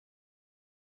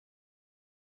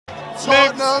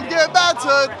Tottenham get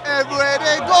battered everywhere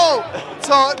they go.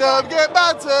 Tottenham get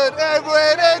battered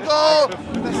everywhere they go.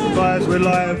 Guys, we're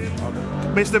live.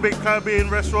 Mr Biggz Caribbean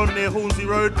restaurant near Hornsey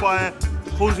Road by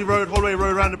Hornsey Road, Holloway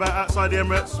Road roundabout outside the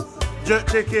Emirates. Jerk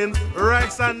chicken,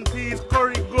 rice and peas,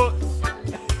 curry guts.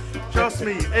 Trust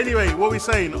me. Anyway, what are we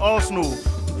saying? Arsenal,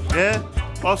 yeah?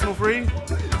 Arsenal 3,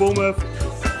 Bournemouth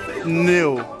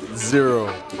 0.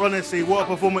 Honestly, what a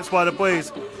performance by the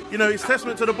boys. You know, it's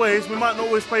testament to the boys. We might not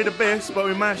always play the best, but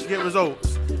we managed to get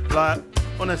results. Like,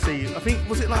 honestly, I think,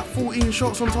 was it like 14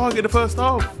 shots on target the first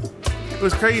half? It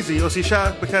was crazy. Obviously,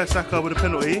 shout out Bukayo Saka with a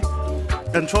penalty.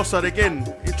 And Trossard again.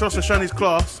 Trossard showing his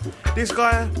class. This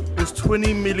guy was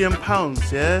 £20 million,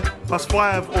 yeah? Plus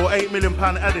 5 or £8 million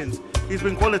add-ins. He's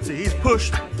been quality. He's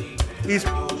pushed. He's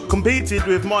competed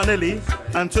with Martinelli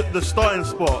and took the starting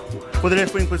spot for the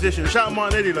left wing position. Shout out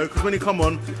Martinelli though, because when he come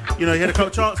on, you know, he had a couple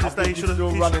of chances that he should have.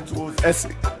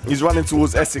 He's running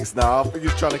towards Essex now. I think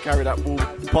he's trying to carry that ball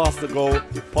past the goal,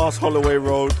 past Holloway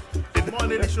Road.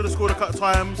 Martinelli should have scored a couple of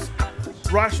times.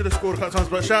 Rice should have scored a couple of times,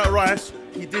 but shout out Rice.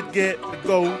 He did get the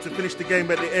goal to finish the game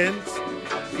at the end.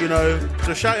 You know,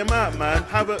 so shout him out, man.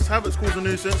 Havertz caused a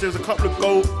nuisance. There was a couple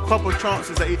of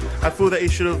chances that I feel that he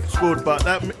should have scored, but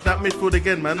that midfield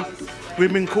again, man.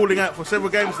 We've been calling out for several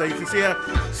games there. You can see how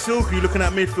silky looking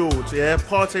at midfield, yeah.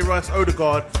 Partey, Rice,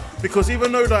 Odegaard, because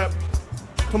even though like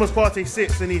Thomas Partey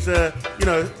sits and he's a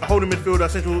holding midfielder,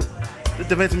 central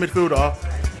defensive midfielder,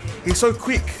 he's so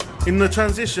quick in the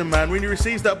transition, man. When he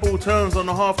receives that ball, turns on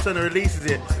the half turn and releases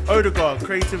it. Odegaard,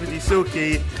 creativity,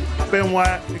 silky. Ben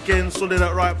White, again, solid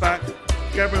at right back.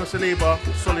 Gabriel Saliba,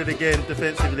 solid again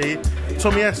defensively.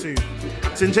 Tomiyasu.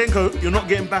 Zinchenko, you're not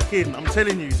getting back in. I'm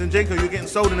telling you, Zinchenko, you're getting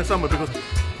sold in the summer because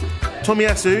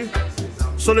Tomiyasu,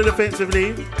 solid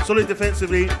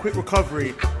defensively, quick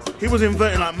recovery. He was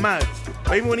inverting like mad.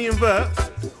 But even when he inverts,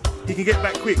 he can get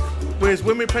back quick. Whereas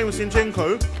when we're playing with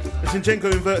Zinchenko, and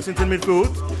Zinchenko inverts into the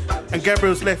midfield, and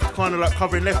Gabriel's left, kind of like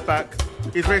covering left back,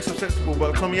 he's very susceptible.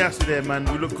 But Tomiyasu there, man,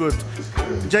 we look good.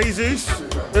 Jesus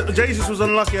was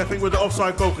unlucky, I think, with the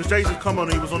offside goal because Jesus come on,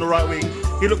 he was on the right wing.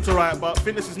 He looked alright, but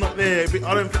fitness is not there. I think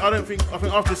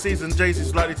after the season, Jesus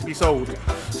is likely to be sold.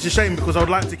 It's a shame because I would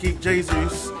like to keep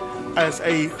Jesus as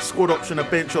a squad option, a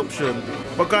bench option.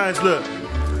 But guys, look,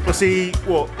 we'll see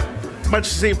what.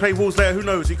 Manchester City play Wolves later, who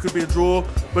knows, it could be a draw.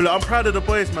 But look, I'm proud of the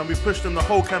boys, man. We've pushed them the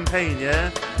whole campaign,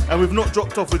 yeah? And we've not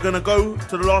dropped off. We're going to go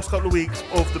to the last couple of weeks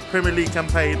of the Premier League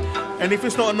campaign. And if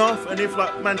it's not enough, and if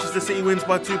like Manchester City wins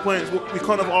by 2 points, we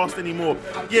can't have asked anymore.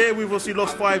 Yeah, we've obviously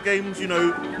lost 5 games, you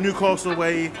know, Newcastle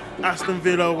away, Aston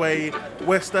Villa away,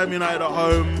 West Ham United at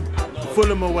home,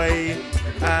 Fulham away,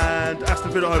 and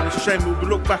Aston Villa at home. It's a shame. We'll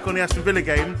look back on the Aston Villa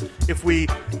game. If we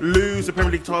lose the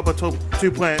Premier League title by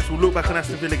 2 points, we'll look back on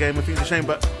Aston Villa game. I think it's a shame.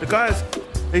 But the guys,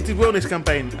 they did well in this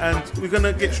campaign, and we're going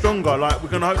to get stronger. Like, we're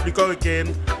going to hopefully go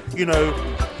again. You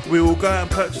know, we will go out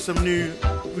and purchase some new.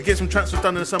 We get some transfers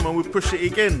done in the summer and we push it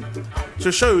again. So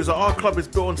it shows that our club is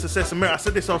built on success and merit. I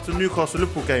said this after the Newcastle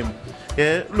Liverpool game.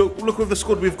 Yeah, look with the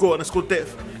squad we've got and the squad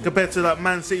depth compared to like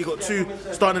Man City, got 2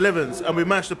 starting 11s and we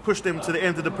managed to push them to the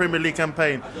end of the Premier League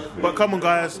campaign. But come on,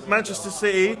 guys, Manchester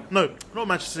City, no, not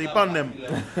Manchester City, bun them.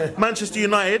 Manchester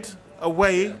United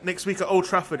away next week at Old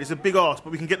Trafford. It's a big ask,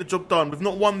 but we can get the job done. We've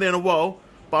not won there in a while.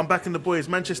 But I'm backing the boys.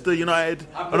 Manchester United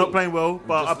are not playing well,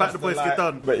 but I back the boys to get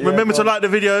done. Yeah, remember to like the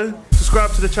video, subscribe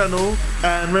to the channel,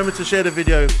 and remember to share the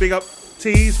video. Big up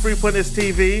Teez, 3Pointers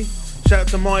TV. Shout out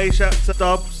to Marty, shout out to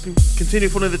Dubs. Continue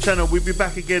following the channel. We'll be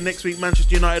back again next week,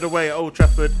 Manchester United away at Old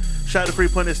Trafford. Shout out to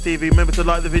 3Pointers TV. Remember to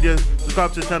like the video,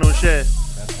 subscribe to the channel, and share.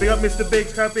 Big up Mr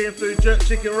Biggz, Caribbean food, jerk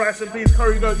chicken, rice and peas,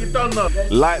 curry goat. You done though.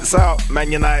 Lights out,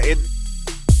 Man United.